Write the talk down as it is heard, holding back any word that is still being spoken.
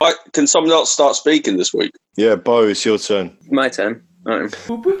Can someone else start speaking this week? Yeah, Bo, it's your turn. My turn. Right.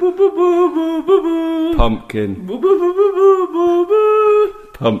 Pumpkin.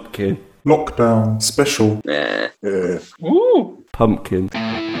 Pumpkin. Lockdown special. Yeah. Woo! Pumpkin. It's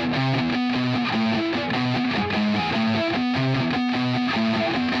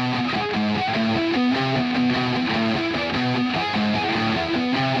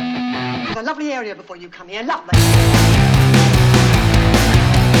a lovely area before you come here, lovely.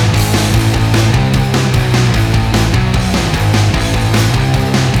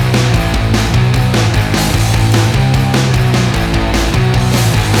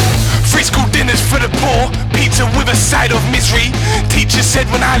 Free school dinners for the poor, pizza with a side of misery. Teacher said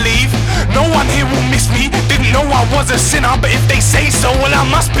when I leave, no one here will miss me. Didn't know I was a sinner, but if they say so, well I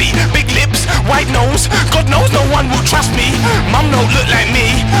must be. Big lips, white nose, God knows no one will trust me. Mum don't look like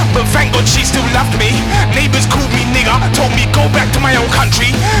me, but thank God she still loved me. Neighbours called me nigger, told me go back to my own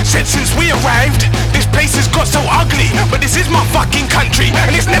country. Said since we arrived, this place has got so ugly, but this is my fucking country,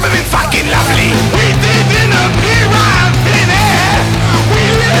 and it's never been fucking lovely. We live in a pyramid, we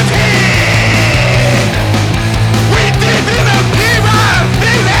live here. We live in a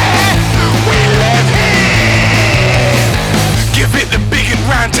pyramid, we live here. Give it the big and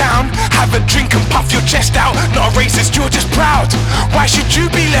round town, have a drink and puff your chest out. Not a racist, you're just proud. Why should you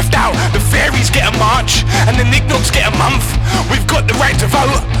be left out? The fairies get a march, and the knickknacks get a month. We've got the right to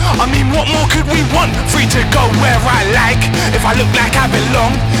vote, I mean what more could we want? Free to go where I like, if I look like I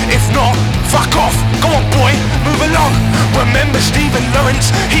belong. If not, fuck off, go on boy, move along. Remember Stephen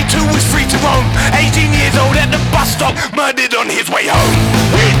Lawrence, he too was free to roam. 18 years old at the bus stop, murdered on his way home.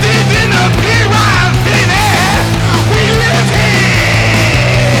 We live in a pyramid, we live here.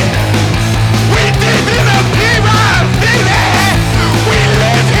 We live in a pyramid, we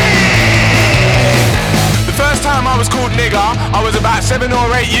live here. The first time I was called nigger, I was about 7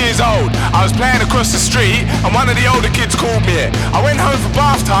 or 8 years old. I was playing across the street and one of the older kids called me it. I went home for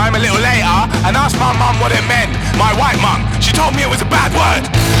bath time a little later and asked my mum what it meant. My white mum, she told me it was a bad word.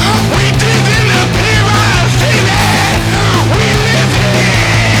 We live in a pyramid, we live here.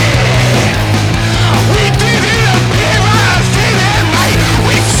 We live in a pyramid, mate,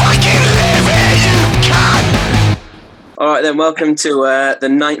 we fucking live here, you cunt. Alright then, welcome to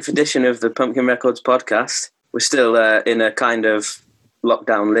the 9th edition of the Pumpkin Records podcast. We're still in a kind of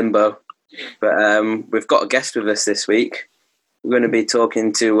lockdown limbo, but we've got a guest with us this week. We're going to be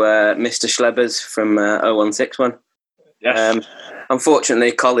talking to Mr. Schlebbers from 0161. Yes.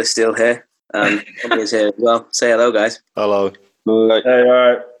 Unfortunately, Col is still here. Tommy is here as well. Say hello, guys. Hello. Right. Hey, all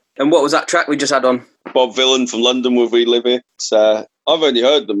right. And what was that track we just had on? Bob Villan from London with We Live Here. So I've only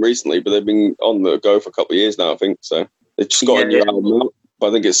heard them recently, but they've been on the go for a couple of years now, I think. So they just got a new album out, but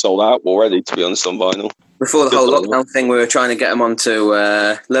I think it's sold out already, to be honest, on vinyl. Before the whole lockdown thing, we were trying to get them onto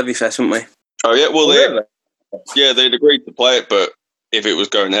Levyfest, weren't we? Oh, yeah, well, Really? yeah, they'd agreed to play it, but if it was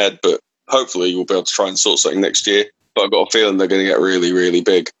going ahead, but hopefully we'll be able to try and sort something next year. But I've got a feeling they're going to get really, really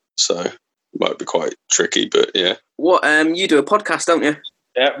big, so it might be quite tricky, but yeah. What, you do a podcast, don't you?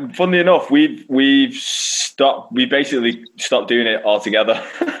 Yeah, funnily enough, we basically stopped doing it altogether.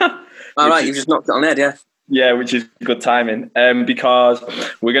 All right, you just knocked it on the head, yeah? Yeah, which is good timing. Because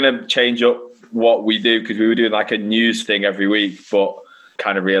we're going to change up what we do, because we were doing like a news thing every week, but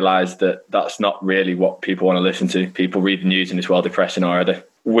kind of realised that that's not really what people want to listen to. People read the news and it's well depressing already.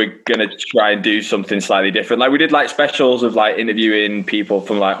 We're going to try and do something slightly different. Like we did like specials of like interviewing people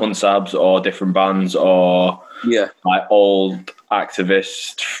from like Hunt Sabs or different bands or like old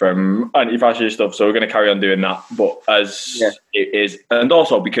activists from anti-fascist stuff. So we're going to carry on doing that. But as it is, and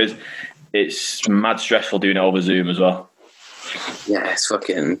also because it's mad stressful doing it over Zoom as well. Yeah, it's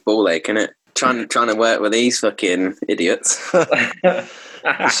fucking ball ache, isn't it? Trying to work with these fucking idiots.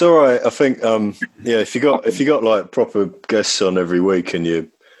 It's all right. I think, if you got like proper guests on every week and you're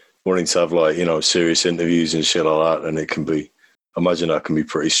wanting to have like, serious interviews and shit like that, then it can be, I imagine that can be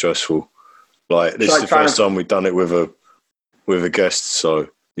pretty stressful. Like this is the first time we've done it with a guest, so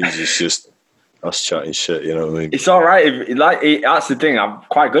it's just us chatting shit. You know what I mean? It's all right. That's the thing. I'm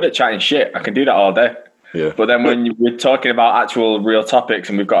quite good at chatting shit. I can do that all day. Yeah. But then when we're talking about actual real topics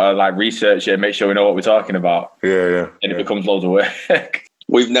and we've got to like research it and make sure we know what we're talking about, and it becomes loads of work.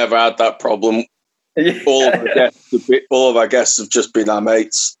 We've never had that problem. All of our guests have just been our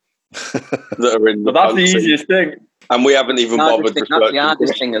mates that are in. But that's the easiest thing. And we haven't even bothered. That's the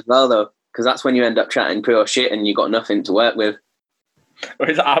hardest thing as well, though, because that's when you end up chatting pure shit and you got nothing to work with.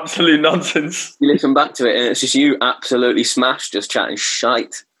 It's absolute nonsense. You listen back to it and it's just you absolutely smashed, just chatting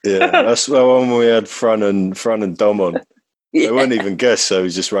shite. Yeah, that's when we had Fran and Dom on. They weren't even guests, so it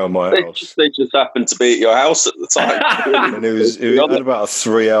was just around my house. They just happened to be at your house at the time. And it had about a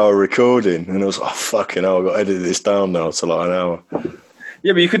 3-hour recording, and I was like, oh, fucking hell, I've got to edit this down now to like an hour.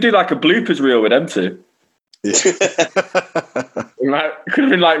 Yeah, but you could do like a bloopers reel with them two. Yeah. It could have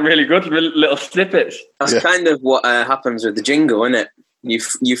been like really good little snippets. That's kind of what happens with the jingle, isn't it?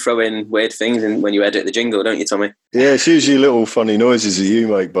 You throw in weird things when you edit the jingle, don't you, Tommy? Yeah, it's usually little funny noises that you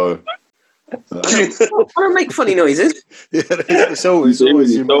make, Bo. I don't make funny noises. Yeah, it's always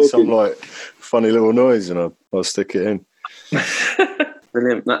you make some like funny little noise, and I'll stick it in.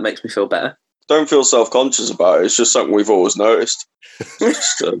 Brilliant. That makes me feel better. Don't feel self-conscious about it. It's just something we've always noticed.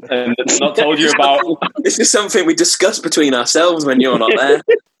 And not told you about. This is something we discuss between ourselves when you're not there.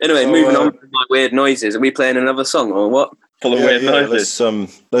 Anyway, moving on from my weird noises. Are we playing another song or what? Full of weird noises.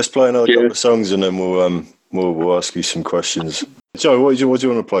 Let's play another couple of songs, and then we'll ask you some questions. Joe, what do you want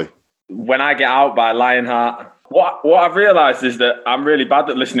to play? When I Get Out by Lionheart. What I've realised is that I'm really bad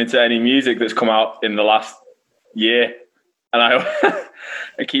at listening to any music that's come out in the last year. And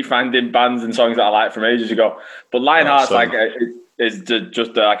I keep finding bands and songs that I like from ages ago. But Lionheart's is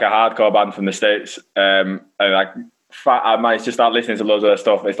just like a hardcore band from the States. And I might just start listening to loads of their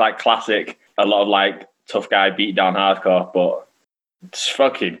stuff. It's like classic, a lot of like tough guy beat down hardcore, but it's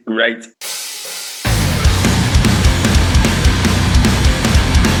fucking great.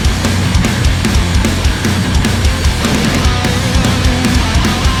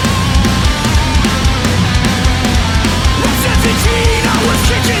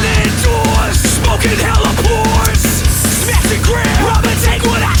 Smoking hella pores, smashing grams, I'ma take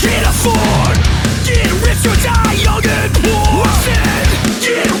what I can't afford. Get rich or die young and poor. I said,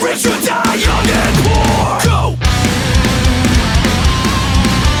 get rich or die young and poor. Go!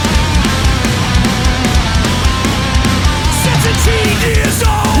 17 years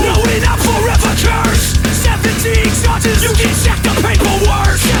old, knowing I'm forever cursed. 17 charges, you can check the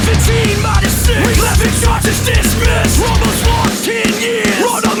paperwork. 17 minus 6, 11 charges dismissed. Almost lost 10 years,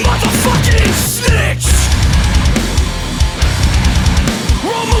 run a motherfucking snitch.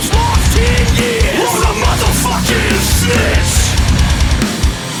 Almost lost 10 years, run a motherfucking snitch.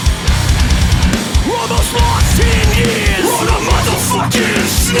 Almost lost 10 years, run a motherfucking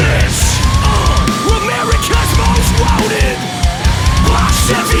snitch. America's most wanted. Black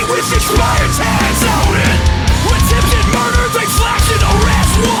Chevy with expired tags on it. Attempted murder, they flash an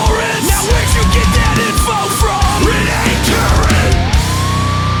arrest warrant. Now where'd you get that info from? It ain't current.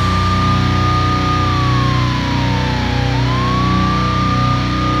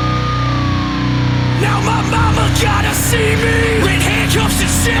 Now my mama gotta see me in handcuffs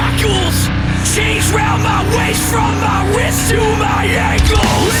and shackles, chains round my waist from my wrist to my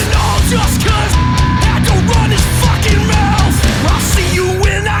ankles. And all just 'cause had to run his fucking mouth. I'll see you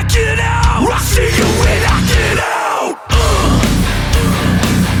when I get out. I'll see you when I get out.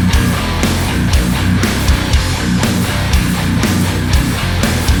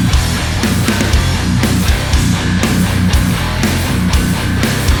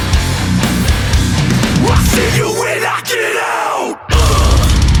 I'll see you when I get out.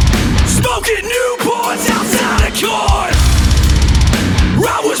 Smoking Newports outside a court.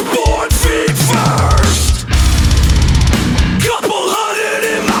 I was born feet first. Couple hundred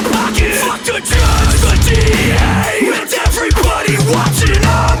in my pocket. Fuck the judge, the DA. With everybody watching,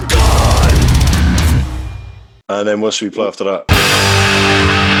 I'm gone. And then what should we play after that?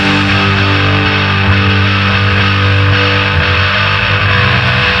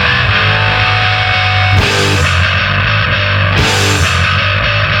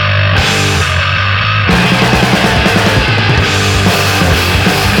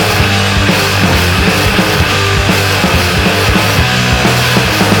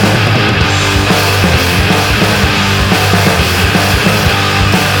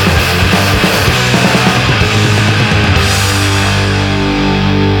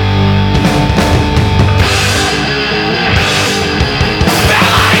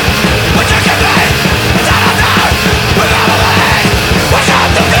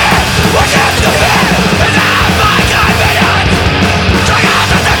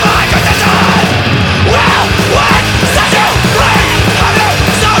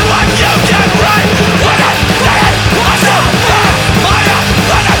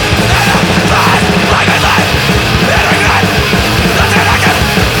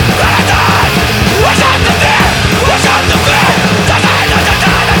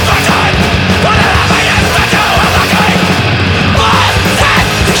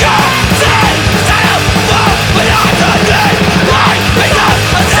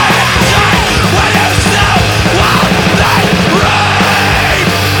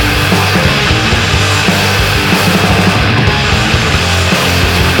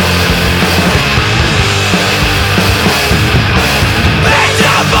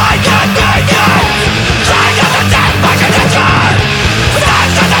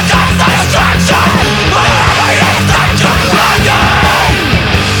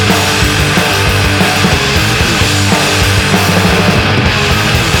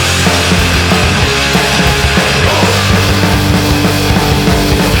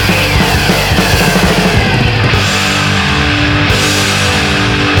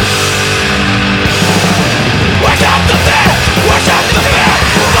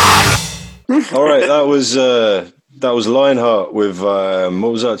 All right, that was Lionheart with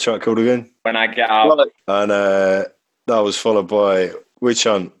what was that track called again? When I Get Out. And that was followed by Witch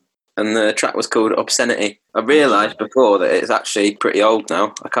Hunt. And the track was called Obscenity. I realised before that it's actually pretty old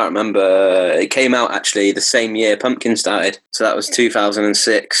now. I can't remember. It came out actually the same year Pumpkin started. So that was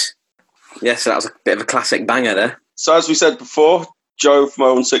 2006. Yes, so that was a bit of a classic banger there. So as we said before, Joe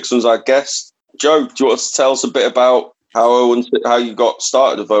from 016's our guest. Joe, do you want to tell us a bit about how you got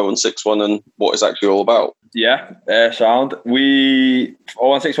started with 061 and what it's actually all about? Yeah, sound.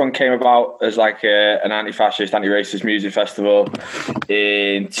 061 came about as like an anti-fascist, anti-racist music festival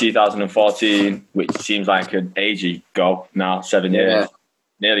in 2014, which seems like an age ago now, 7 years,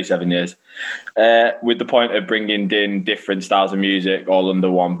 nearly 7 years, with the point of bringing in different styles of music all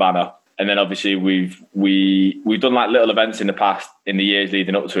under one banner. And then obviously we've done like little events in the past, in the years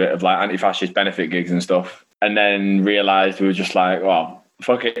leading up to it, of like anti-fascist benefit gigs and stuff. And then realised we were just like, well,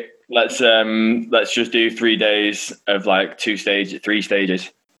 fuck it. Let's just do 3 days of like 3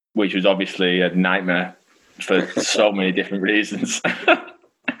 stages, which was obviously a nightmare for so many different reasons.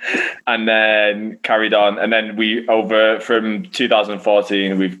 And then carried on. And then from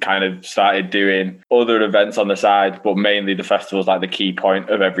 2014, we've kind of started doing other events on the side, but mainly the festival's like the key point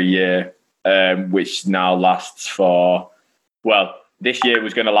of every year, which now lasts for, well, this year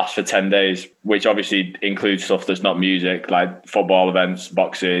was going to last for 10 days, which obviously includes stuff that's not music, like football events,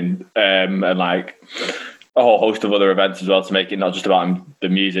 boxing, and like a whole host of other events as well, to make it not just about the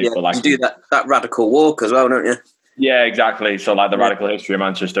music, but like... You do that radical walk as well, don't you? Yeah, exactly. So like the radical history of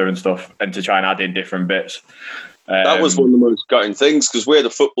Manchester and stuff, and to try and add in different bits. That was one of the most gutting things, because we had a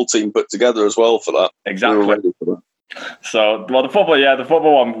football team put together as well for that. Exactly. We were ready for that. So, well, the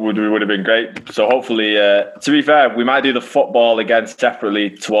football one would have been great. So hopefully, to be fair, we might do the football again separately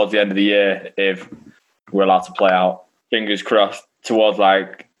towards the end of the year if we're allowed to play out. Fingers crossed, towards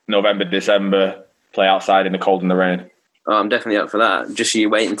like November, December, play outside in the cold and the rain. Oh, I'm definitely up for that. Just you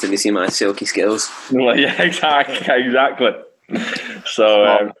wait until you see my silky skills. Well, yeah, exactly.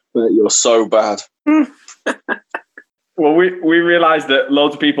 So you're so bad. Well, we realised that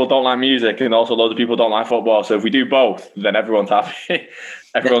loads of people don't like music and also loads of people don't like football. So if we do both, then everyone's happy.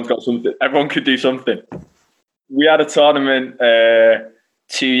 Everyone's got something. Everyone could do something. We had a tournament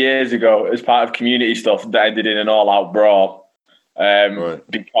 2 years ago as part of community stuff that ended in an all-out brawl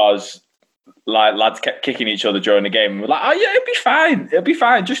because like lads kept kicking each other during the game. We're like, oh yeah, it'll be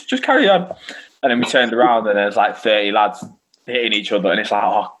fine. Just carry on. And then we turned around and there's like 30 lads hitting each other, and it's like,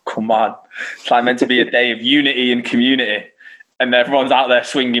 oh, come on. It's like meant to be a day of unity and community, and everyone's out there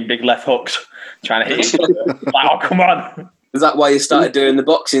swinging big left hooks, trying to hit each other. Like, oh, come on. Is that why you started doing the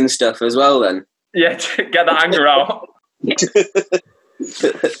boxing stuff as well then? Yeah, to get that anger out.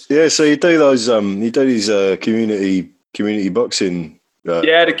 Yeah, so you do those, these community boxing.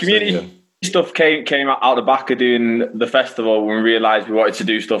 The community stuff came out the back of doing the festival when we realised we wanted to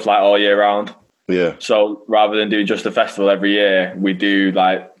do stuff like all year round. Yeah. So rather than doing just a festival every year, we do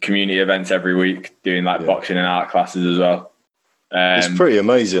like community events every week, doing like boxing and art classes as well. It's pretty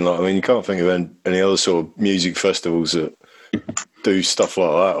amazing. Like, I mean, you can't think of any other sort of music festivals that do stuff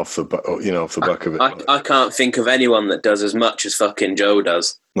like that off the back of it. I can't think of anyone that does as much as fucking Joe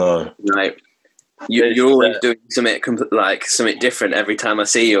does. No. Like, you're always doing something different every time I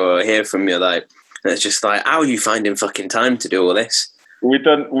see you or hear from you. Like, and it's just like, how are you finding fucking time to do all this? We've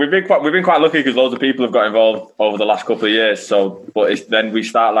been quite lucky because loads of people have got involved over the last couple of years. So, but then we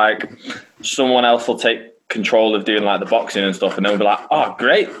start like someone else will take control of doing like the boxing and stuff, and then we'll be like, oh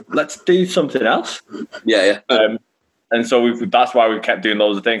great, let's do something else. Yeah. And so that's why we've kept doing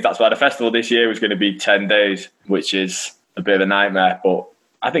loads of things. That's why the festival this year was going to be 10 days, which is a bit of a nightmare, but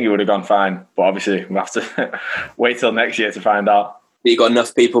I think it would have gone fine. But obviously we have to wait till next year to find out. But you got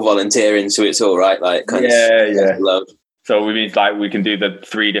enough people volunteering, so it's all right. Like, load. So we mean like we can do the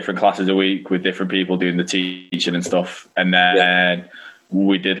 3 different classes a week with different people doing the teaching and stuff. And then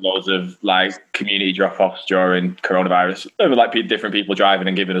we did loads of like community drop-offs during coronavirus. There were like different people driving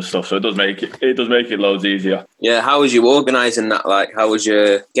and giving us stuff. So it does make it loads easier. Yeah. How was you organising that? Like, how was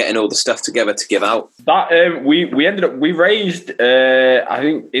you getting all the stuff together to give out? That we raised I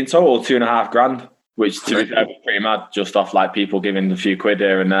think in total $2,500, which to be fair was pretty mad, just off like people giving a few quid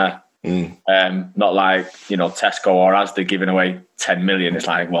here and there. Not like, Tesco or Asda giving away 10 million. It's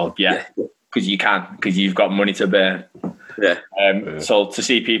like, well, yeah, because you've got money to burn. Yeah. So to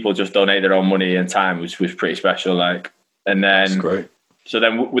see people just donate their own money and time was pretty special. Like, and then that's great. So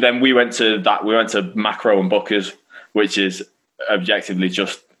then we went to that. We went to Macro and Booker's, which is objectively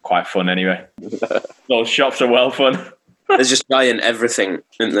just quite fun anyway. Those shops are well fun. There's just buying everything,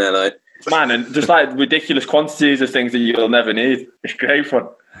 isn't there? Like, man, and just like ridiculous quantities of things that you'll never need. It's great fun.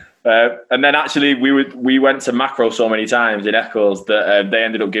 And then actually we went to Macro so many times in Eccles that they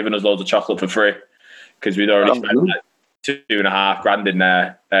ended up giving us loads of chocolate for free because we'd already spent like $2,500 in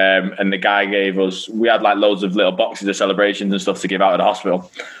there. And the guy gave us, we had like loads of little boxes of celebrations and stuff to give out at the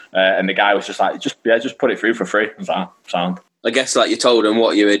hospital. And the guy was just like, just put it through for free. I was like, sound. I guess like you told them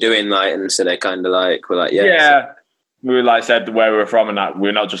what you were doing, like, and so they kind of like were like, yeah. We were like said where we were from, and that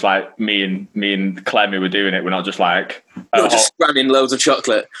we're not just like me and Clem who were doing it. We're not just like not just scanning loads of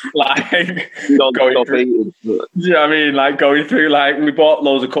chocolate, like going through. You know what I mean? Like going through, like we bought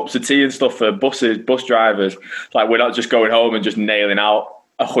loads of cups of tea and stuff for bus drivers. Like we're not just going home and just nailing out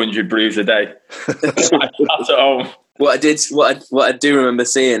 100 brews a day. That's at home. What I do remember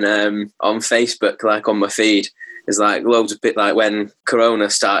seeing on Facebook, like on my feed, is like loads of bit like when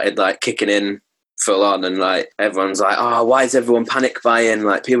Corona started like kicking in full on, and like everyone's like, oh, why is everyone panic buying?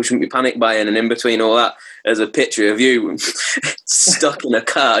 Like people shouldn't be panic buying. And in between all that, there's a picture of you stuck in a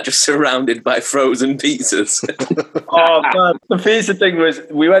car, just surrounded by frozen pizzas. Oh man, the pizza thing was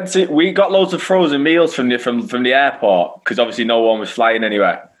we got loads of frozen meals from the airport because obviously no one was flying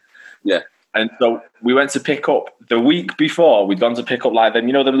anywhere. Yeah. And so we went to pick up the week before. We'd gone to pick up like them,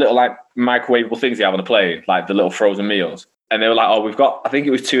 you know, the little like microwavable things you have on the plane, like the little frozen meals. And they were like, "Oh, we've got, I think it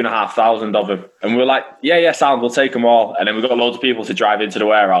was 2,500 of them." And we were like, "Yeah, sound, we'll take them all." And then we got loads of people to drive into the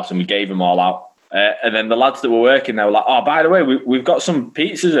warehouse, and we gave them all out. And then the lads that were working there were like, "Oh, by the way, we've got some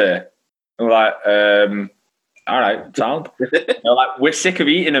pizzas here." And we're like, "All right, sound." They're like, "We're sick of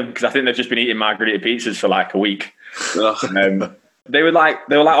eating them because I think they've just been eating margarita pizzas for like a week." They were like,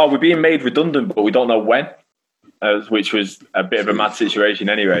 "Oh, we're being made redundant, but we don't know when," which was a bit of a mad situation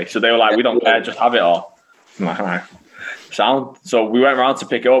anyway. So they were like, "We don't care, just have it all." I'm like, "All right, sound." So we went around to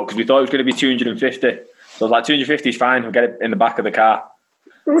pick it up because we thought it was going to be 250. So I was like, 250 is fine. We'll get it in the back of the car.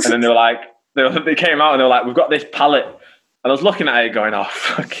 And then they were like, they came out and they were like, "We've got this pallet." And I was looking at it going, "Oh,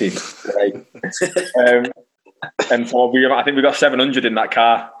 fucking great." And so I think we got 700 in that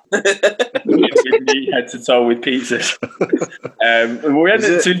car. Head to toe with pizzas. We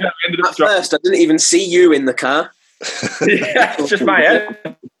ended up at first, I didn't even see you in the car. Yeah, it's just my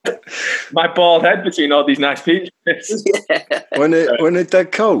head. My bald head between all these nice pizzas. Yeah. When it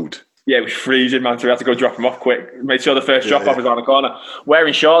dead cold? Yeah, it was freezing, man, so we had to go drop them off quick. Made sure the first drop-off was around the corner.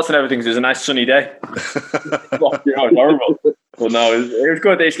 Wearing shorts and everything, because it was a nice sunny day. It was horrible. But no, it was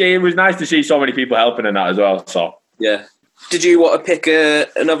good. It was nice to see so many people helping in that as well. So yeah. Did you want to pick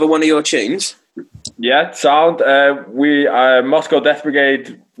another one of your tunes? Yeah, sound. We Moscow Death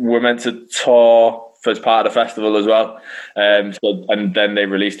Brigade were meant to tour as part of the festival as well. And then they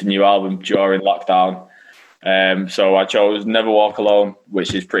released a new album during lockdown. So I chose Never Walk Alone,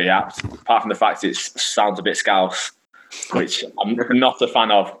 which is pretty apt, apart from the fact it sounds a bit scouse, which I'm not a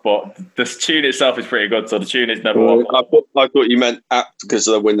fan of, but the tune itself is pretty good. So the tune is Never Walk Alone. I thought you meant apt because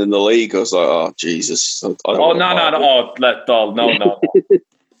they're winning the league. I was like, oh, Jesus. No.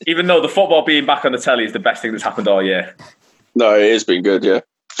 Even though the football being back on the telly is the best thing that's happened all year. No, it has been good, yeah.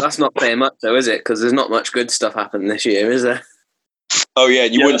 That's not saying much though, is it? Because there's not much good stuff happening this year, is there? Oh, yeah,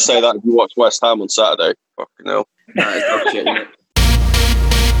 you wouldn't say that if you watched West Ham on Saturday. Fucking hell. That is dog shit, isn't it?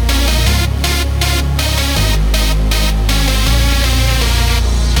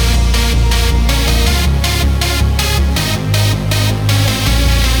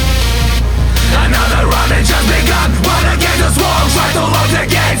 Another run has just begun. One against the swarm, try to lock the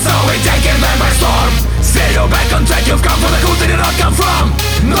gate, so we take it by storm. See you back on track, you've come from the hood you did not come from.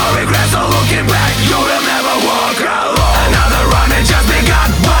 No regrets, no looking back, you will never walk alone. Another run has just begun.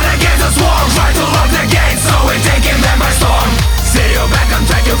 One against the swarm, try to lock the gate, so we take it by storm. See you back on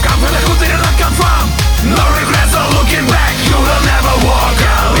track, you've come from the hood you did not come from. No regrets, no looking back, you will never walk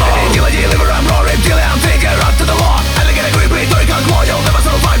alone. Kill a deliver, I'm roaring till I'm figure out to the law. And I get a grip, rhetorical claw, you'll never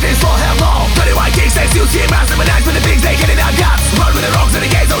survive this for hell no. 31 kicks, they still see massive attacks with the pigs, they get in our guts. Run with the rocks and the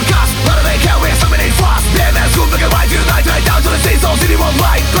gates don't cast. Run of the carry, exterminate fast. Damn, that's good, look at right, unite right down to the sea, so city won't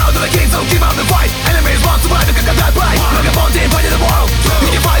lie. Proud of the king, so keep out the fight. Enemies want to ride, the cock that right. Look upon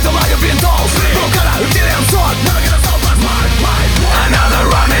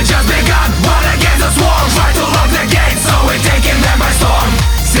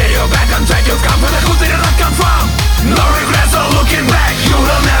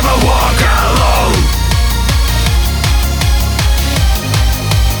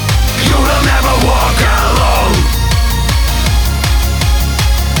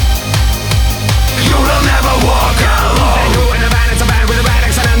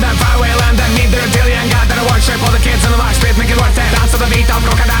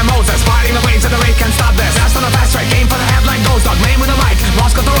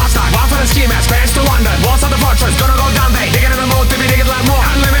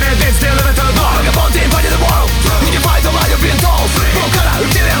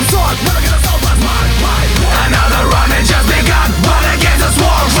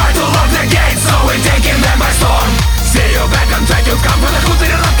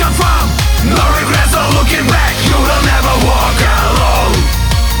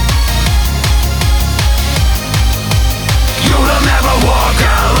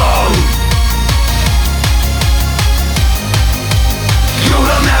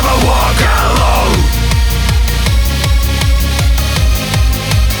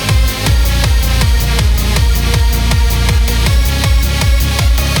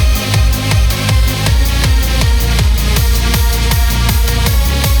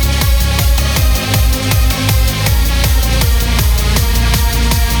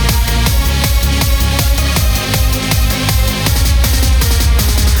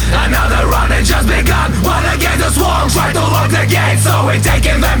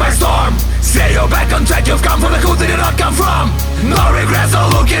taking them by storm. Say you're back on track, you've come from the hood that you not come from. No regrets, no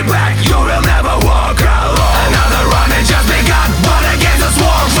looking back, you will never walk alone. Another run has just begun, but against the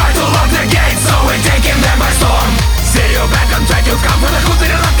swarm. Try to lock the gates, so we're taking them by storm. Say you're back on track, you've come from the hood that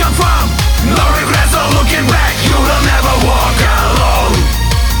you not come from. No regrets, no looking back, you will never walk alone.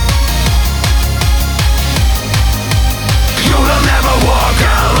 You will never walk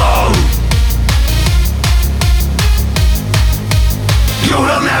alone. You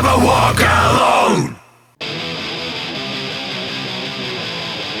will never walk alone.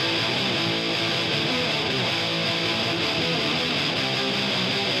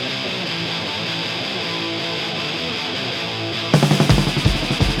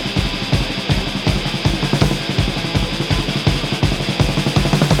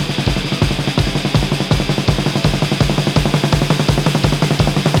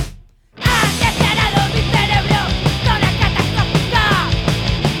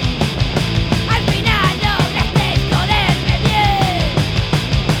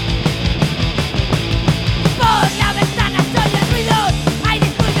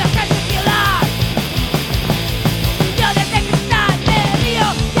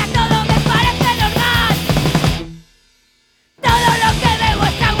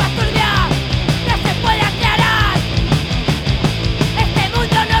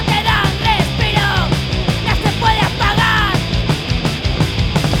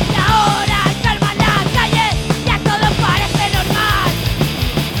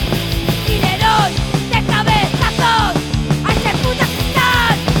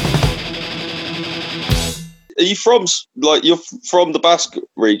 Are you from, like, you're from the Basque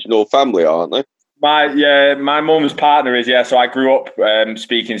regional family, aren't they? My mum's partner is, yeah. So I grew up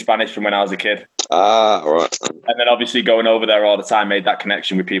speaking Spanish from when I was a kid. Ah, right. And then obviously going over there all the time made that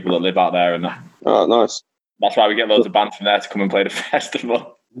connection with people that live out there, and Oh, nice. that's why we get loads of bands from there to come and play the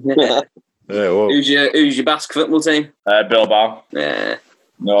festival. Yeah, well, Who's your Basque football team? Bilbao. Yeah.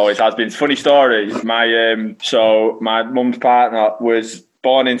 No, always has been. Funny story. My mum's partner was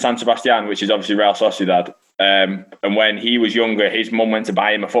born in San Sebastian, which is obviously Real Sociedad. And when he was younger, his mum went to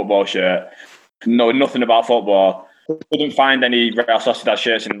buy him a football shirt. Know nothing about football. Couldn't find any Real Sociedad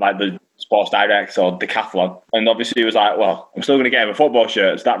shirts in like the Sports Direct or Decathlon. And obviously he was like, well, I'm still going to get him a football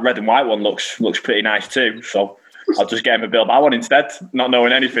shirt. So that red and white one looks pretty nice too. So I'll just get him a Bilbao one instead, not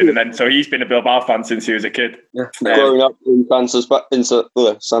knowing anything. And then so he's been a Bilbao fan since he was a kid. Yeah. Growing up in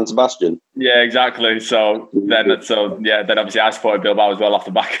San Sebastian. Yeah, exactly. So then obviously I supported Bilbao as well off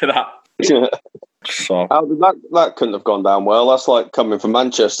the back of that. So How did that couldn't have gone down well? That's like coming from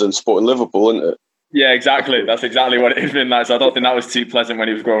Manchester and supporting Liverpool, isn't it? yeah, exactly. That's exactly what it's been like. So I don't think that was too pleasant when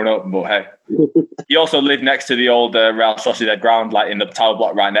he was growing up. But hey, he also lived next to the old Real Sociedad ground, like in the tower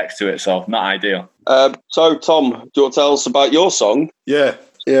block right next to it. So not ideal. So Tom, do you want to tell us about your song? yeah,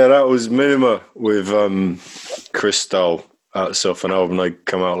 that was Minima with Chris Dahl off an album they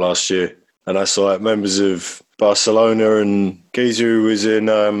come out last year. And that's like members of Barcelona and Geezer who was in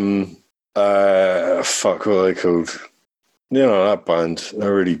what are they called? You know that band.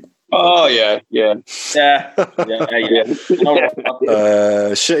 They're really Oh yeah.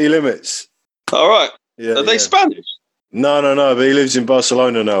 Shitty Limits. All right. Yeah, Are they Spanish? No, but he lives in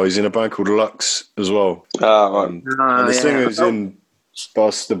Barcelona now. He's in a band called Lux as well. Right. And the singer's in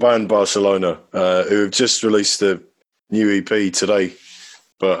the band Barcelona, who have just released a new EP today.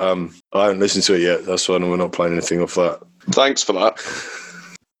 But I haven't listened to it yet. That's why we're not playing anything off that. Thanks for that.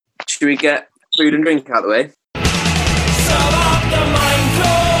 Should we get food and drink out of the way?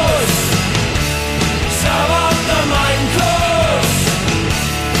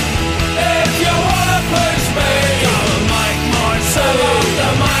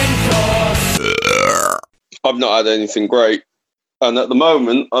 I've not had anything great. And at the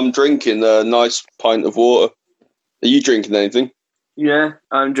moment, I'm drinking a nice pint of water. Are you drinking anything? Yeah,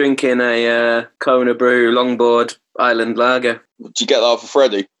 I'm drinking a Kona Brew Longboard Island Lager. Did you get that off of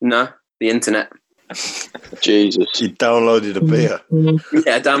Freddie? No, the internet. Jesus. You downloaded a beer.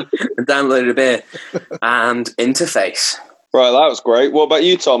 Yeah, I downloaded a beer and interface. Right, that was great. What about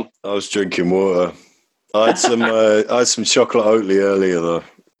you, Tom? I was drinking water. I had some chocolate Oatly earlier though.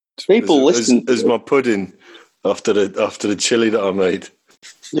 People listen. As my pudding after the chili that I made.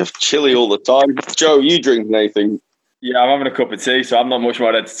 You have chili all the time. Joe, you drinking anything? Yeah, I'm having a cup of tea, so I'm not much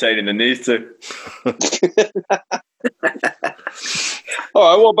more entertaining than these two. All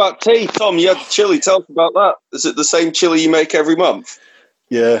right, what about tea? Tom, you had chili. Tell us about that. Is it the same chili you make every month?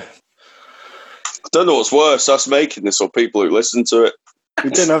 Yeah. I don't know what's worse, us making this or people who listen to it. We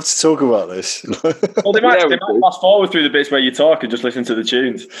didn't have to talk about this. Well, they might fast forward through the bits where you talk and just listen to the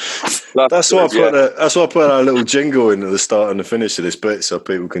tunes. That's why I put that little jingle in at the start and the finish of this bit, so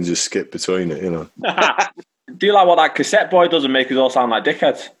people can just skip between it. You know. Do you like what that cassette boy does and make us all sound like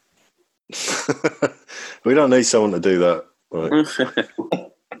dickheads? We don't need someone to do that. Right.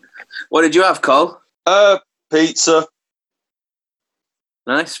 What did you have, Cole? Pizza.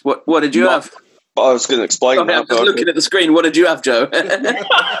 Nice. What did you have? I was going to explain Okay, that. I'm just looking at the screen. What did you have, Joe?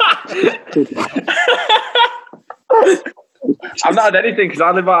 I've not had anything because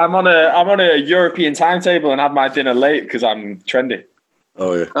I'm on a European timetable and had my dinner late because I'm trendy.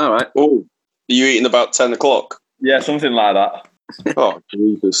 Oh yeah. All right. Oh, are you eating about 10 o'clock? Yeah, something like that. Oh,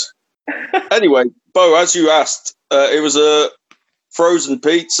 Jesus. Anyway, Bo, as you asked, it was a frozen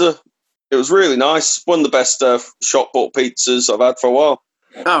pizza. It was really nice. One of the best shop bought pizzas I've had for a while.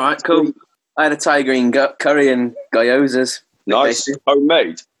 All right, cool. I had a Thai green curry and gyozas. Nice.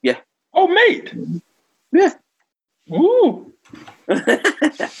 Homemade? Yeah. Homemade? Yeah. Ooh.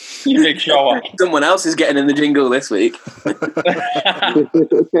 You big shower. Someone else is getting in the jingle this week.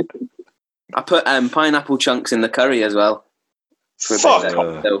 I put pineapple chunks in the curry as well. Fuck.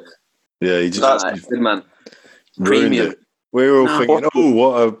 Yeah, he just good man. ruined it. We were all thinking,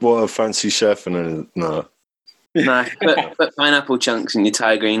 what a fancy chef, and then no. Nah, put pineapple chunks in your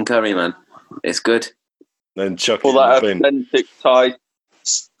Thai green curry, man. It's good. Then chuck For it that in the bin. authentic Thai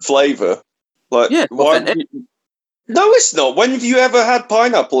flavour. Like, Yeah, authentic. No, it's not. When have you ever had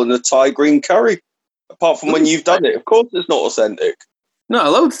pineapple in a Thai green curry? Apart from when you've done it. Of course it's not authentic. No,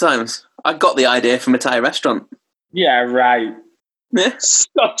 loads of times. I got the idea from a Thai restaurant. Yeah, right. Yeah.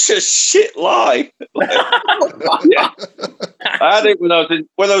 Such a shit lie. I had it when I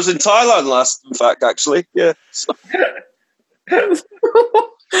was in Thailand last. In fact, actually, yeah.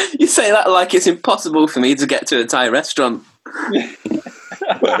 You say that like it's impossible for me to get to a Thai restaurant. Well,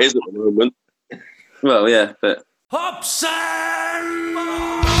 it is at the moment. Well, yeah, but Hops and money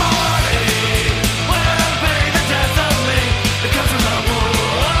will be the death of me. It comes from the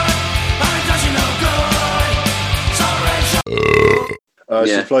wood. It does you no good.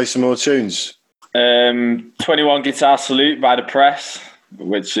 Should we play some more tunes? 21 Guitar Salute by The Press,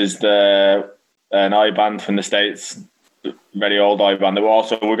 which is an oi band from the States. Very old oi band. We're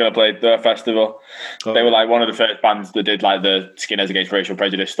going to play their festival. Oh. They were like one of the first bands that did like the Skinners Against Racial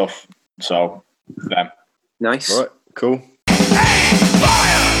Prejudice stuff. So, them. nice. All right, cool. Hey,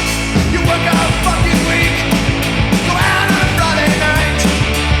 fire! You work out fucking week. Go out on a Friday night.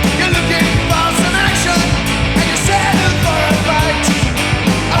 You're looking for some action, and you're settled for a fight.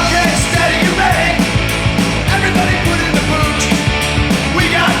 Okay, steady, you ready? Everybody put in the boot. We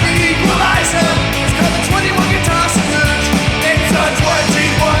got the equalizer. It's called the 21 Guitar Salute. It's a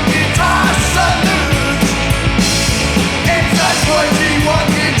 21 Guitar Salute. It's a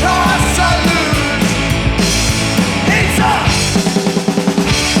 21 Guitar Salute. It's a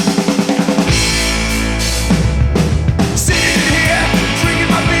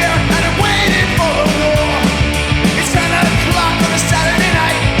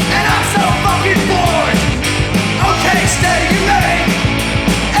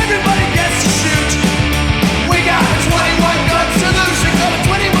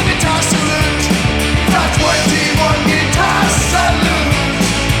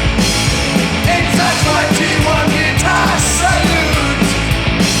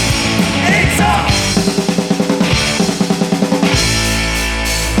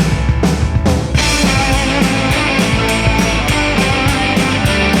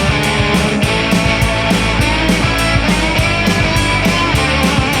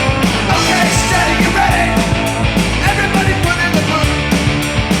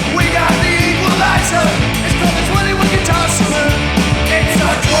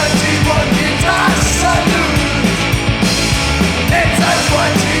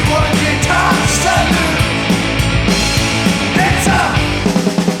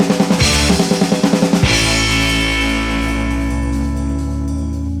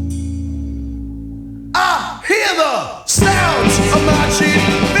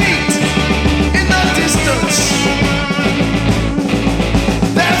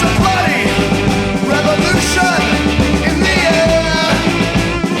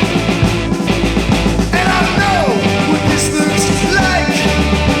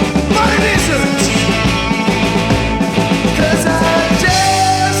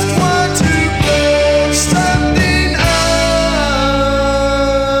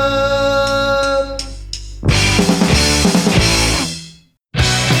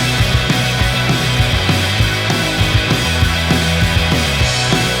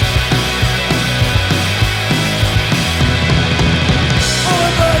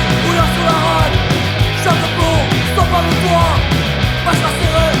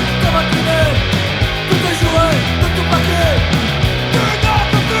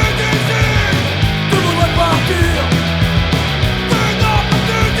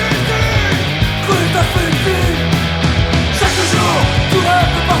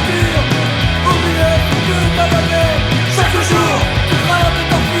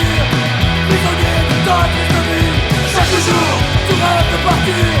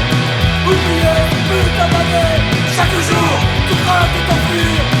oublier putain d'année. Chaque jour, tu crains de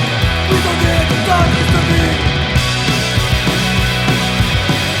t'enfuir, prisonnier de ta triste vie.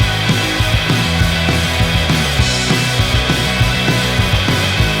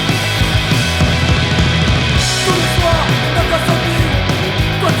 Tous les soirs, dans ta famille,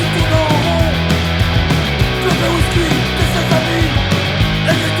 toi tu tournes en rond. Club de whisky de ses amis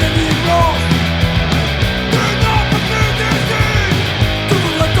et des délits blancs. Tu n'en peux plus d'ici, tu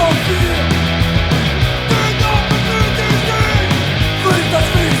voudrais t'enfuir. Tu n'en peux plus d'ici, fais ta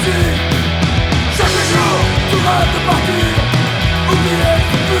ici. Chaque jour, tu rêves de partir, oublier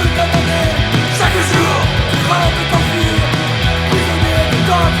ce putain d'année. Chaque jour, tu rêves de t'enfuir, prisonnier de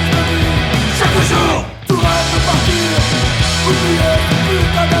ta triste vie. Chaque jour, tu rêves de partir, oublier ce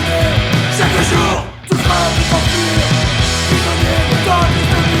putain d'année. Chaque jour, tu rêves de t'enfuir, prisonnier de ta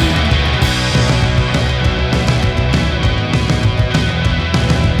triste vie.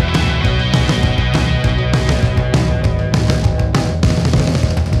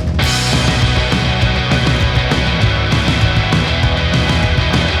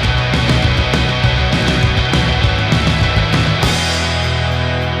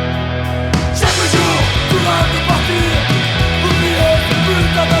 Chaque jour, tu rêves de partir, oublier ce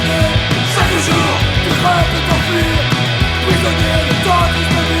putain d'année. Chaque jour, tu rêves de t'enfuir, prisonnier de ta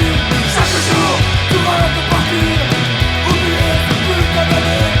triste vie. Chaque jour, tu rêves de partir, oublier ce putain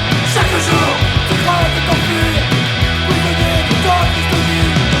d'année. Chaque jour, tu rêves de t'enfuir, prisonnier de ta triste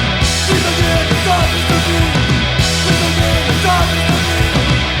vie. Prisonnier de ta triste vie. Prisonnier de ta triste vie.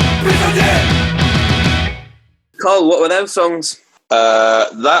 Prisonnier. Cole, what were those songs?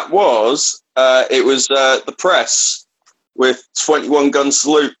 That was The Press with 21 Gun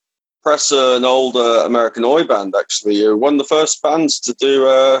Salute. Press are an old American oi band, actually. One of the first bands to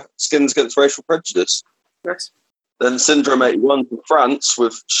do Skins Against Racial Prejudice. Yes. Then Syndrome 81 from France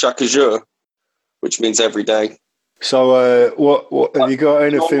with Chaque jour, which means every day. So, what have you got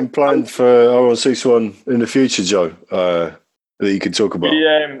anything planned for 0161 in the future, Joe, that you can talk about?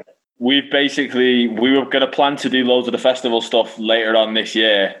 We were going to plan to do loads of the festival stuff later on this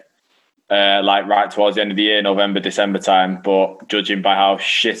year, like right towards the end of the year, November, December time. But judging by how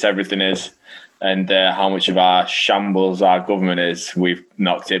shit everything is and how much of our shambles our government is, we've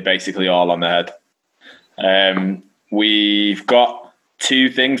knocked it basically all on the head. We've got 2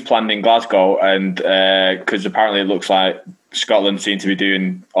 things planned in Glasgow, and because apparently it looks like Scotland seem to be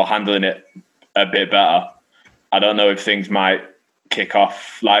doing or handling it a bit better. I don't know if things might kick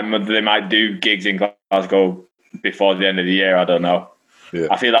off, like they might do gigs in Glasgow before the end of the year. I don't know. Yeah.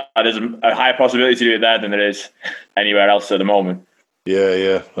 I feel like there's a higher possibility to do it there than there is anywhere else at the moment.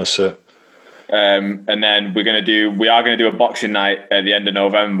 Yeah, that's it. And then we are going to do a boxing night at the end of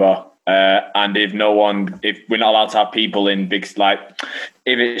November. And if we're not allowed to have people in big, like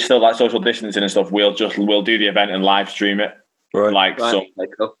if it's still like social distancing and stuff, we'll do the event and live stream it. Right. So.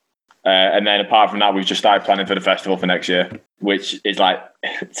 Cool. And then apart from that, we've just started planning for the festival for next year, which is like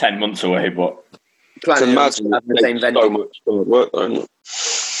 10 months away. But Planning on having the same venue. So much work, though, isn't it?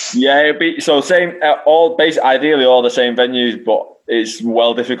 yeah, it'd be so same. Ideally all the same venues, but it's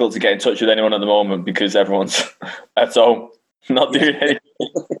well difficult to get in touch with anyone at the moment because everyone's at home not doing anything.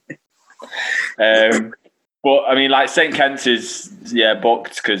 But I mean, like St. Kent's is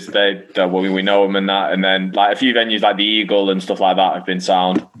booked because we know them and that, and then like a few venues like the Eagle and stuff like that have been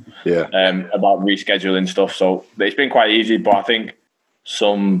sound. Yeah. About rescheduling stuff, so it's been quite easy. But I think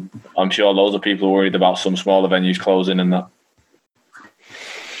I'm sure loads of people are worried about some smaller venues closing and that.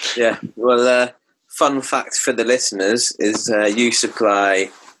 Yeah. Well, fun fact for the listeners is you supply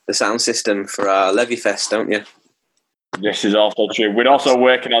the sound system for our Levy Fest, don't you? This is also true. We're also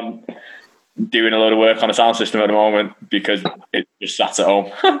working on doing a lot of work on a sound system at the moment because it just sat at home.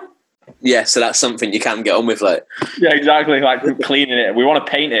 Yeah, so that's something you can get on with, like. Yeah, exactly. Like cleaning it. We want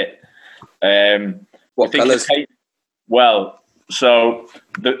to paint it. What colours?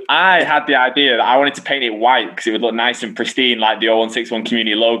 I had the idea that I wanted to paint it white because it would look nice and pristine, like the 0161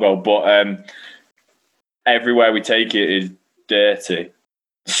 community logo. But everywhere we take it is dirty.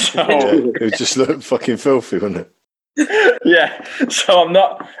 So it would just look fucking filthy, wouldn't it? Yeah. So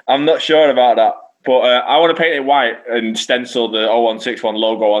I'm not sure about that. But I want to paint it white and stencil the 0161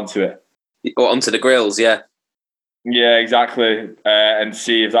 logo onto it. Or onto the grills, yeah. Yeah, exactly. And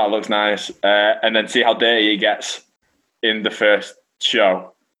see if that looks nice. And then see how dirty it gets in the first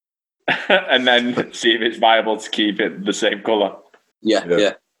show. And then see if it's viable to keep it the same colour.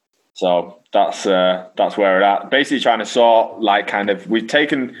 Yeah. So that's where we're at. Basically trying to sort, like, kind of, we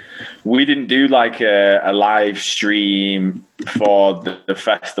didn't do like a live stream for the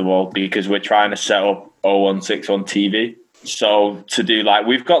festival because we're trying to set up 0161 TV. So to do like,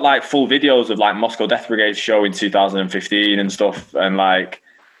 we've got like full videos of like Moscow Death Brigade show in 2015 and stuff, and like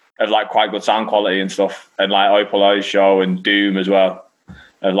of like quite good sound quality and stuff, and like Oi Polloi show and Doom as well,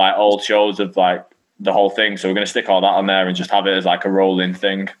 of like old shows of like the whole thing. So we're going to stick all that on there and just have it as like a rolling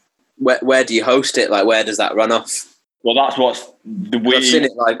thing. Where do you host it? Like, where does that run off? Well, that's what's I've seen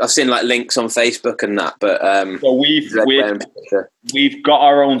it. Like, I've seen like links on Facebook and that, but so we've got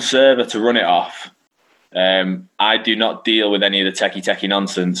our own server to run it off. I do not deal with any of the techie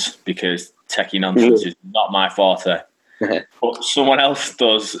nonsense, because techie nonsense is not my forte. But someone else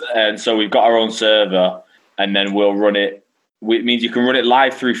does, and so we've got our own server, and then we'll run it. It means you can run it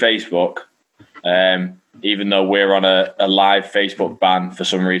live through Facebook, even though we're on a live Facebook ban for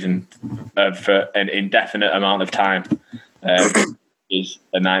some reason, for an indefinite amount of time, is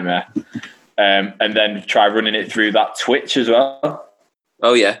a nightmare. And then try running it through that Twitch as well.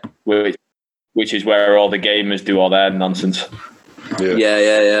 Oh yeah, which is where all the gamers do all their nonsense.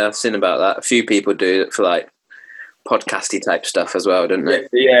 Yeah. I've seen about that. A few people do it for like podcasty type stuff as well, don't they?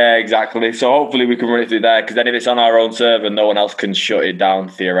 Yeah, exactly. So hopefully we can run it through there, because then if it's on our own server, no one else can shut it down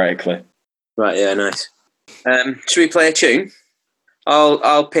theoretically. Right. Yeah. Nice. Should we play a tune?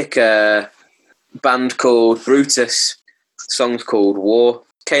 I'll pick a band called Brutus. The song's called War.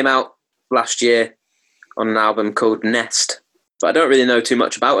 Came out last year on an album called Nest, but I don't really know too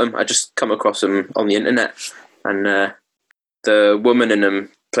much about them. I just come across them on the internet, and the woman in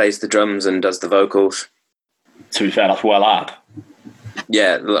them plays the drums and does the vocals. To be fair, that's well hard.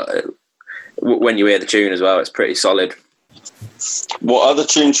 Yeah, when you hear the tune as well, it's pretty solid. What other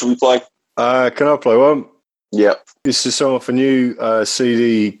tune should we play? Can I play one? Yeah. It's a song off a new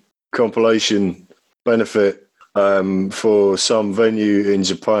CD compilation benefit for some venue in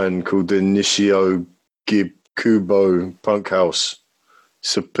Japan called the Nishio Gikubo Punk House.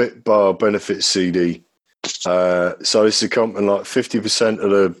 It's a pit bar benefit CD. So it's a company, like 50% of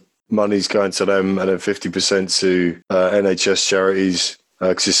the money's going to them, and then 50% to NHS charities.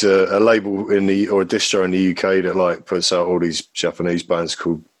 Because it's a label or a distro in the UK that like puts out all these Japanese bands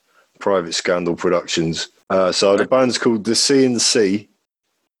called Private Scandal Productions. So the band's called The C&C,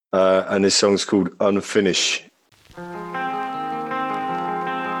 and this song's called Unfinish.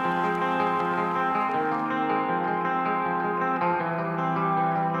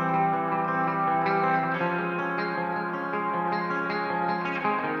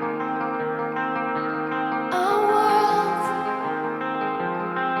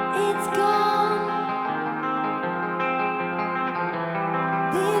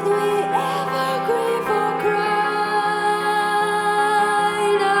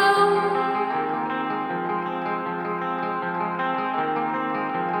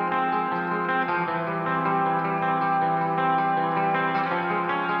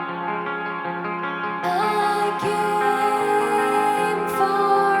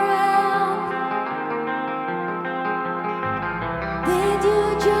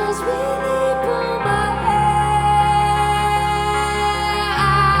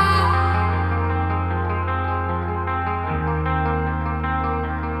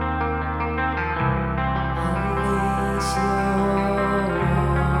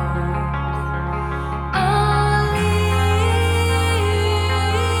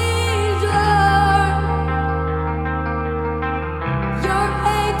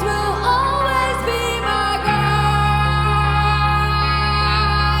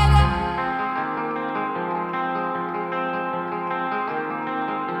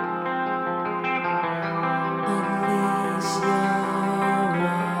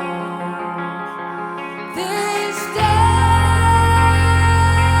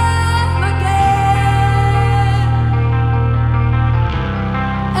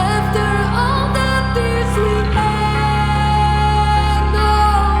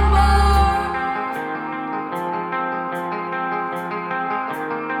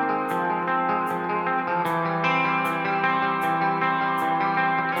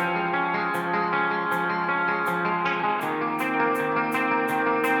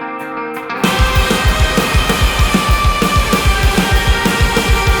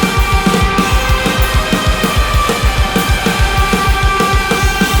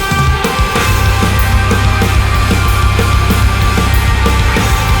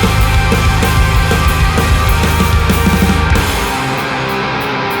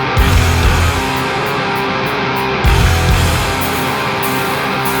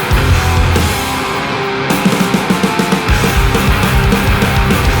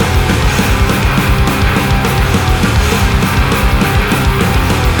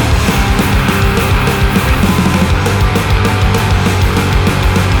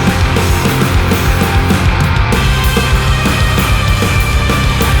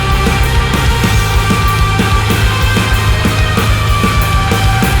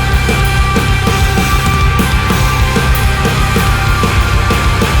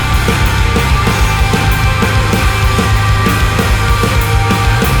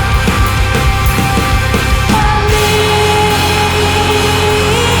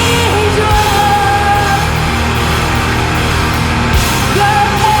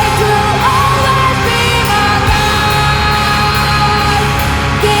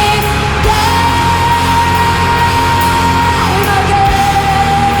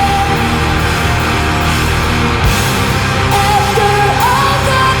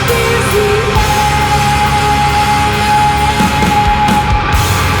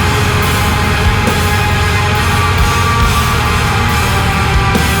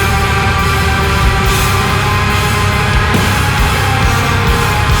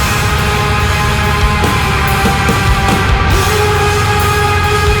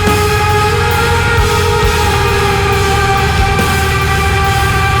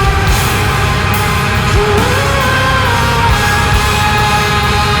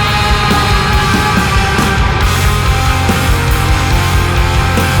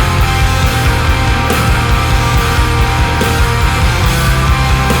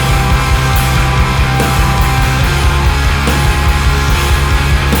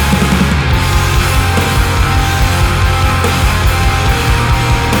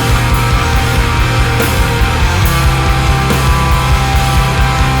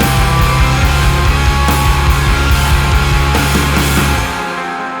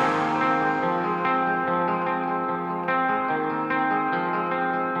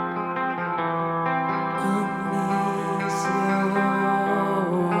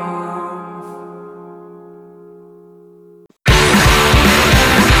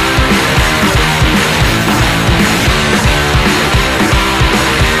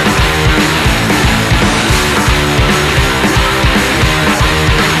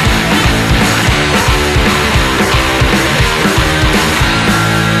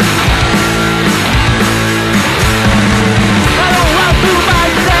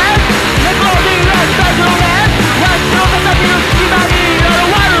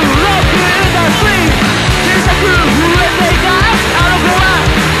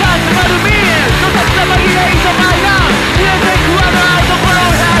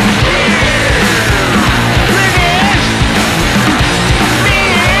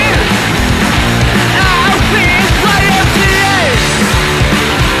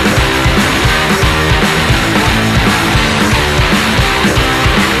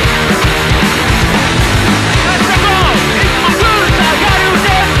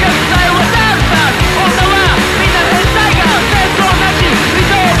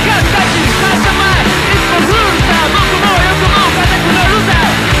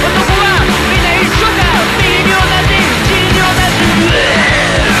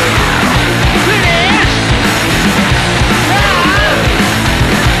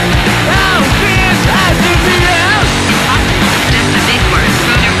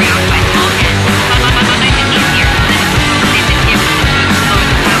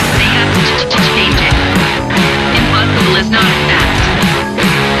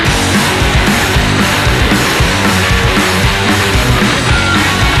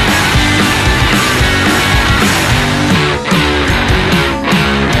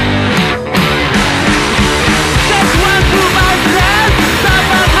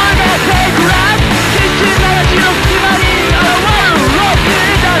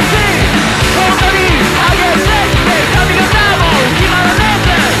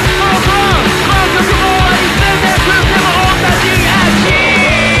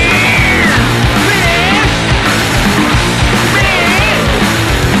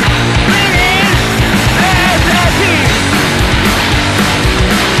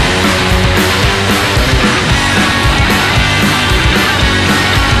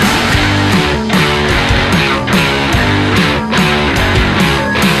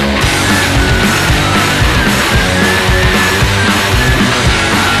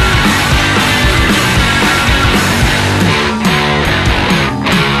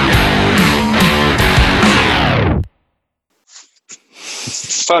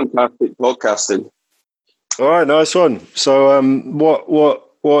 fantastic podcasting. All right, nice one. So,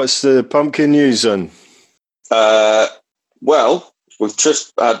 what's the pumpkin news then? Well, we've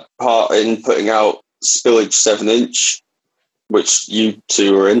just had part in putting out Spillage 7-inch, which you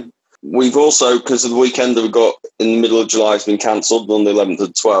two are in. We've also, because of the weekend that we got in the middle of July has been cancelled on the 11th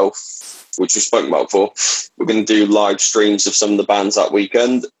and 12th, which we've spoken about before. We're going to do live streams of some of the bands that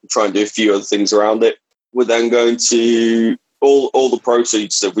weekend, try and do a few other things around it. We're then going to, all the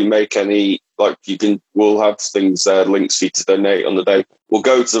proceeds that we make we'll have things, links for you to donate on the day. We'll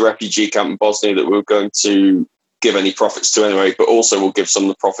go to the refugee camp in Bosnia that we're going to give any profits to anyway, but also we'll give some of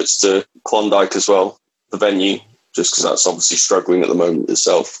the profits to Klondike as well, the venue, just because that's obviously struggling at the moment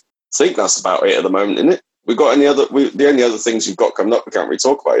itself. I think that's about it at the moment, isn't it? We've got the only other things we've got coming up we can't really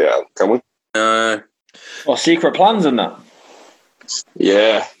talk about yet, can we? Well, secret plans and that.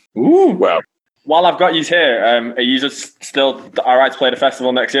 Yeah. Ooh. Well, while I've got you here, are you just still all right to play the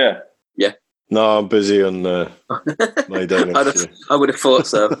festival next year? Yeah. No, I'm busy on my day next year. I would have thought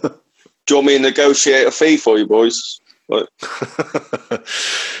so. Do you want me to negotiate a fee for you boys?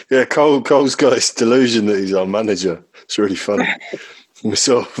 Yeah, Cole's got this delusion that he's our manager. It's really funny.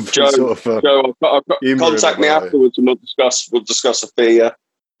 Joe, I've got contact me afterwards and we'll discuss a fee. Yeah,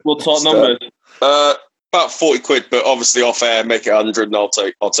 we'll talk numbers. About 40 quid, but obviously off air, make it 100, and I'll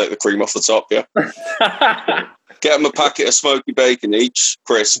take the cream off the top. Yeah. Get them a packet of smoky bacon each,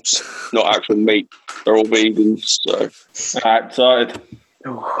 crisps, not actual meat. They're all vegans. So. All right, sorted.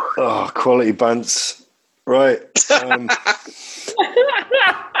 Oh, quality bants. Right.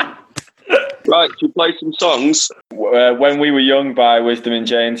 Right, should we play some songs? When We Were Young by Wisdom in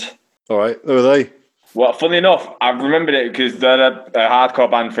Chains. All right, who are they? Well, funnily enough, I've remembered it because they're a hardcore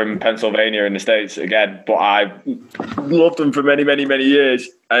band from Pennsylvania in the States again, but I loved them for many, many, many years.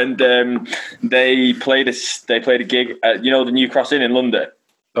 And they played a gig at, the New Cross Inn in London.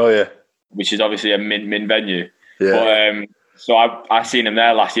 Oh, yeah. Which is obviously a mint venue. Yeah. But, so I seen them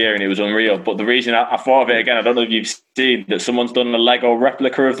there last year and it was unreal. But the reason I thought of it again, I don't know if you've seen that someone's done a Lego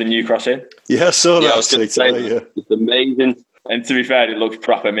replica of the New Cross Inn. Yeah, I saw that. Yeah, I was going to say, it's amazing. And to be fair, it looks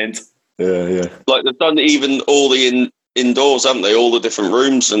proper mint. Yeah. Like they've done even all the indoors, haven't they? All the different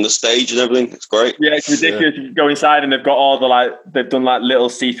rooms and the stage and everything. It's great. Yeah, it's ridiculous. You go inside and they've got all they've done like little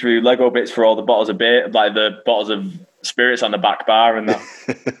see-through Lego bits for all the bottles of beer, like the bottles of spirits on the back bar and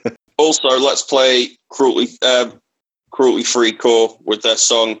that. Also, let's play Cruelty Free Core with their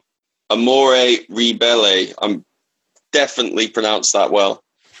song Amore Ribelle. I'm definitely pronounced that well.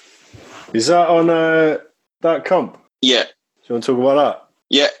 Is that on that comp? Yeah. Do you want to talk about that?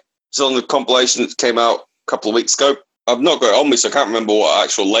 Yeah. It's on the compilation that came out a couple of weeks ago. I've not got it on me, so I can't remember what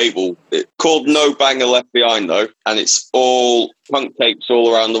actual label. It's called No Banger Left Behind, though, and it's all punk tapes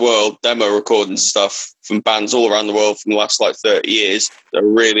all around the world, demo recording stuff from bands all around the world from the last 30 years. They're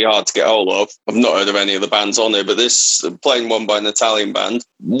really hard to get hold of. I've not heard of any of the bands on there, but this playing one by an Italian band.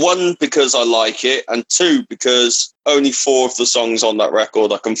 One, because I like it, and two, because only 4 of the songs on that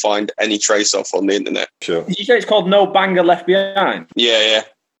record I can find any trace of on the internet. Sure. Did you say it's called No Banger Left Behind? Yeah.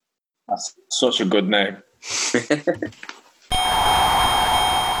 That's such a good name.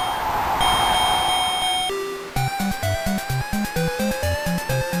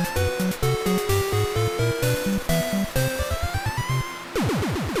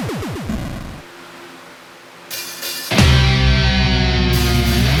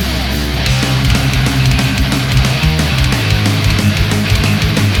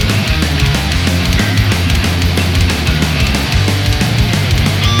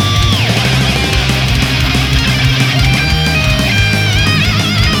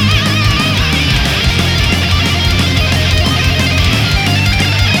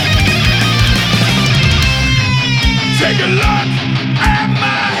 Take a look at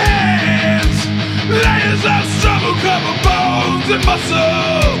my hands. Layers of stubble cover bones and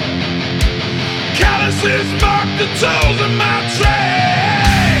muscle. Calluses mark the toes of my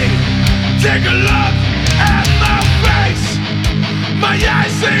trade. Take a look at my face. My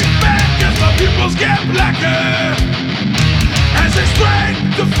eyes sink back as my pupils get blacker, as they strain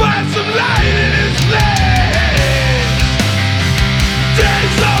to find some light in his legs.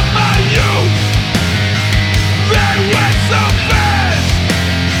 Days of my youth, they went so fast.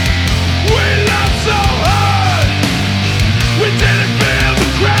 We loved so hard, we didn't feel the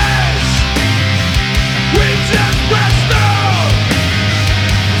crash. We just pressed on,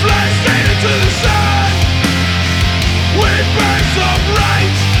 fly straight into the sun. We burned so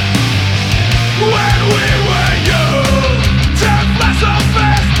bright when we were young. Time flies so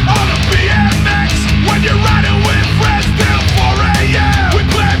fast on a BMX when you're riding with friends till 4 a.m. We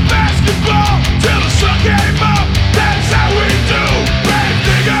played basketball till the sun came up. That's how we do. Babe,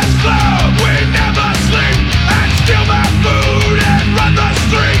 dig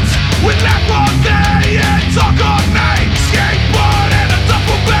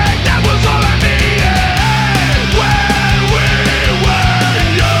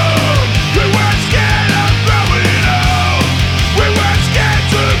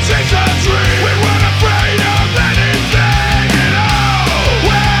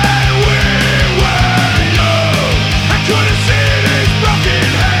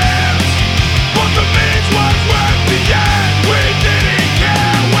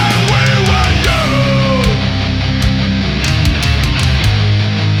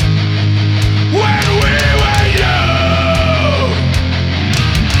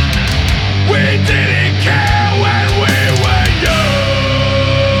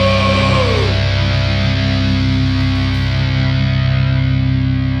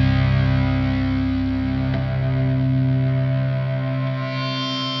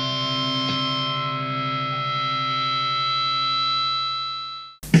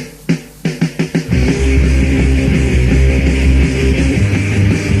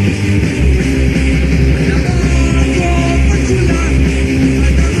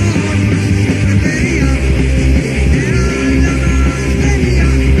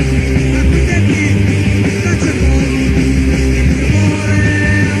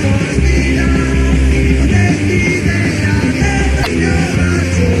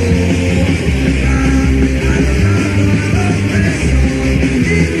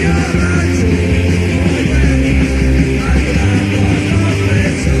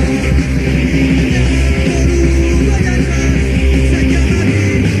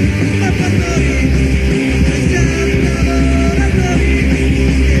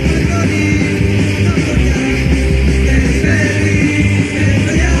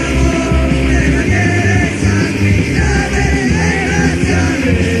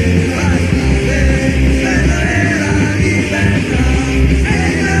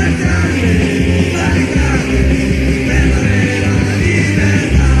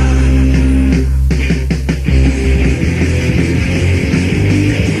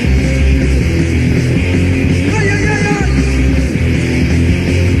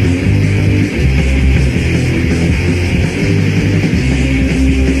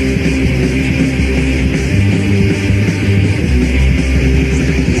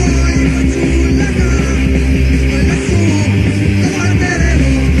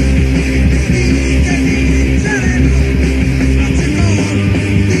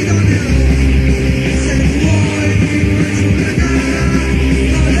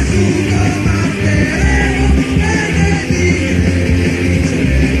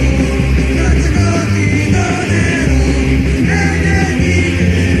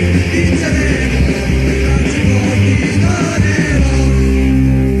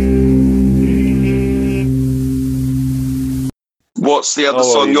the other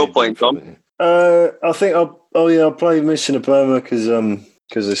song you're playing, Tom? I think I'll play Mission to Burma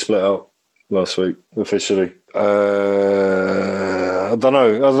because they split up last week officially. I don't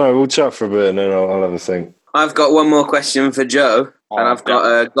know. We'll chat for a bit and then I'll have a think. I've got one more question for Joe, and I've got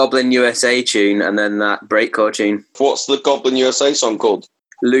a Goblin USA tune and then that breakcore tune. What's the Goblin USA song called?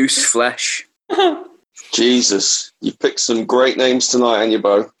 Loose Flesh. Jesus, you picked some great names tonight, ain't you,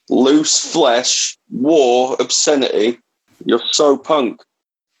 Bo? Loose Flesh, War, Obscenity. You're so punk.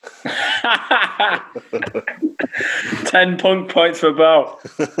 10 punk points for Bo.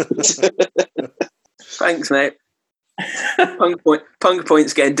 Thanks, mate. Punk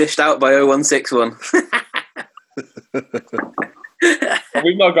points getting dished out by 0161.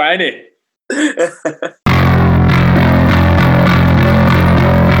 We've not got any.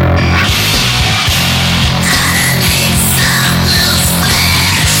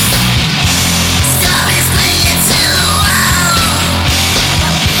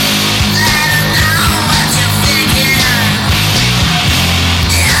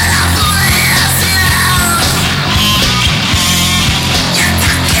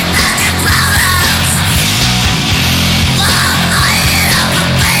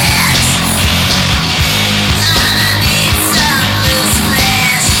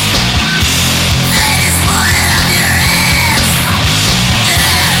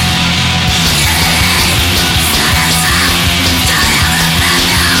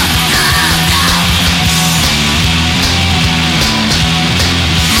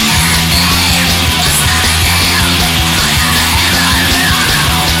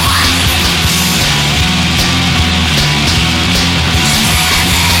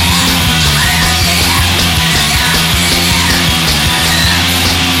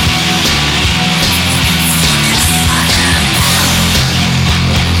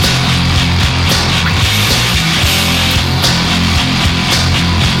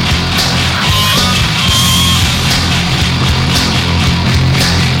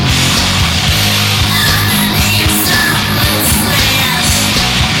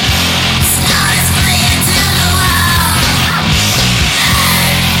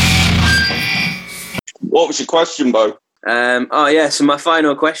 What was your question, Bo? So my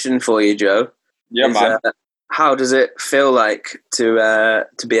final question for you, Joe. Yeah, is, man. How does it feel like to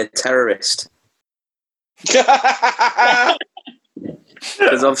be a terrorist? Because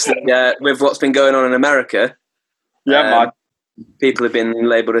obviously, with what's been going on in America, Man. people have been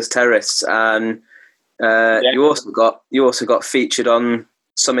labelled as terrorists, and you also got featured on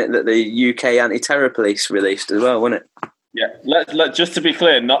something that the UK anti-terror police released as well, wasn't it? Yeah, let just to be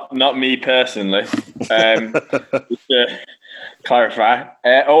clear, not me personally. Just to clarify,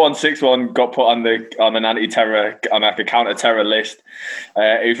 0161 got put on an anti-terror, on like a counter-terror list.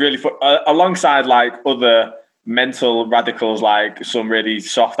 It was really alongside like other mental radicals, like some really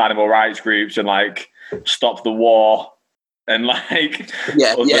soft animal rights groups, and like Stop the War, and like Stop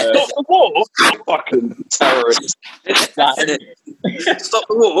the war, fucking terrorists. Stop the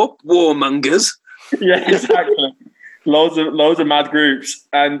war, warmongers. Yeah, exactly. Loads of mad groups,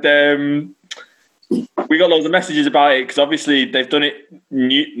 and we got loads of messages about it because obviously they've done it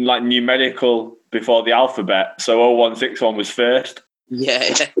numerical before the alphabet. So 0161 was first.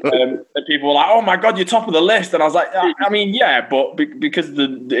 Yeah. And people were like, "Oh my god, you're top of the list," and I was like, "I mean, yeah, but because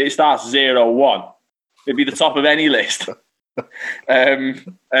it starts 01, it'd be the top of any list." And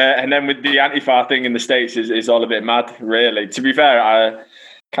then with the Antifa thing in the States is all a bit mad, really. To be fair, I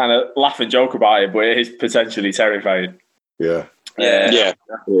kind of laugh and joke about it, but it is potentially terrifying. Yeah. And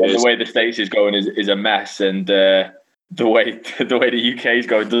the way the States is going is a mess, and the way the UK is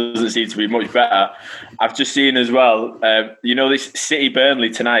going doesn't seem to be much better. I've just seen as well, this City Burnley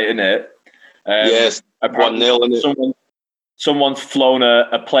tonight, isn't it? Yes, 1-0, isn't it? Someone's flown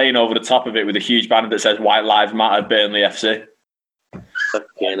a plane over the top of it with a huge banner that says "White Lives Matter, Burnley FC."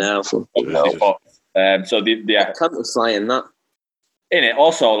 Okay, now. So the cunt was flying that. In it,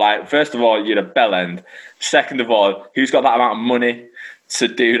 also, like, first of all, you're a bellend. Second of all, who's got that amount of money to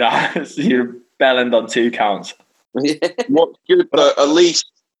do that? So you're a bellend on 2 counts. What's good, though, at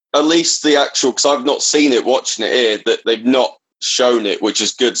least the actual, because I've not seen it, watching it here, that they've not shown it, which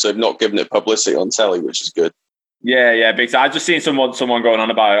is good. So they've not given it publicity on telly, which is good. Yeah, because I've just seen someone going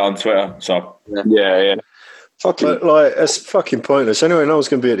on about it on Twitter. So yeah. Fucking, like, it's fucking pointless. Anyone else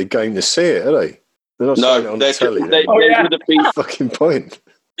going to be at the game to see it, are they? They're not showing it on the telly. They would have been fucking point.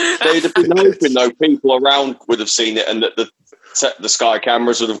 They'd have been hoping, though, people around would have seen it, and that the Sky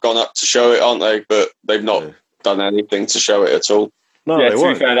cameras would have gone up to show it, aren't they? But they've not done anything to show it at all. No, to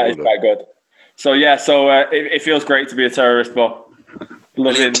be fair, that is quite good. So it feels great to be a terrorist, but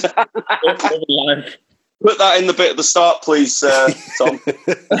living life. Put that in the bit at the start, please, Tom.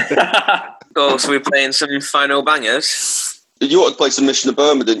 Cool, so we're playing some final bangers. You wanted to play some Mission of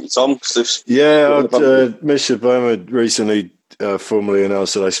Burma, didn't you, Tom? Yeah, Mission of Burma recently formally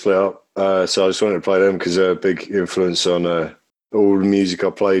announced that they split up. So I just wanted to play them because they're a big influence on all the music I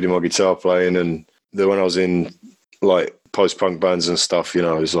played in my guitar playing. And then when I was in like post-punk bands and stuff, you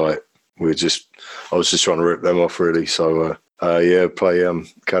know, it was like I was just trying to rip them off really. So play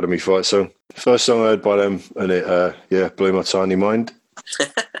Academy Fight Song. First song I heard by them, and it blew my tiny mind.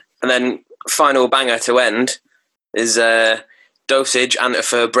 And then final banger to end is Dosage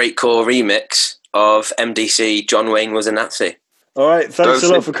Antifa Breakcore remix of MDC John Wayne Was a Nazi. All right, thanks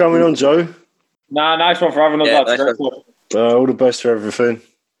a lot for coming on, Joe. Nah, nice one for having us. Nice all the best for everything.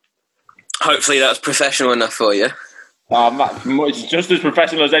 Hopefully that's professional enough for you. It's just as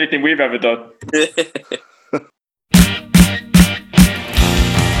professional as anything we've ever done.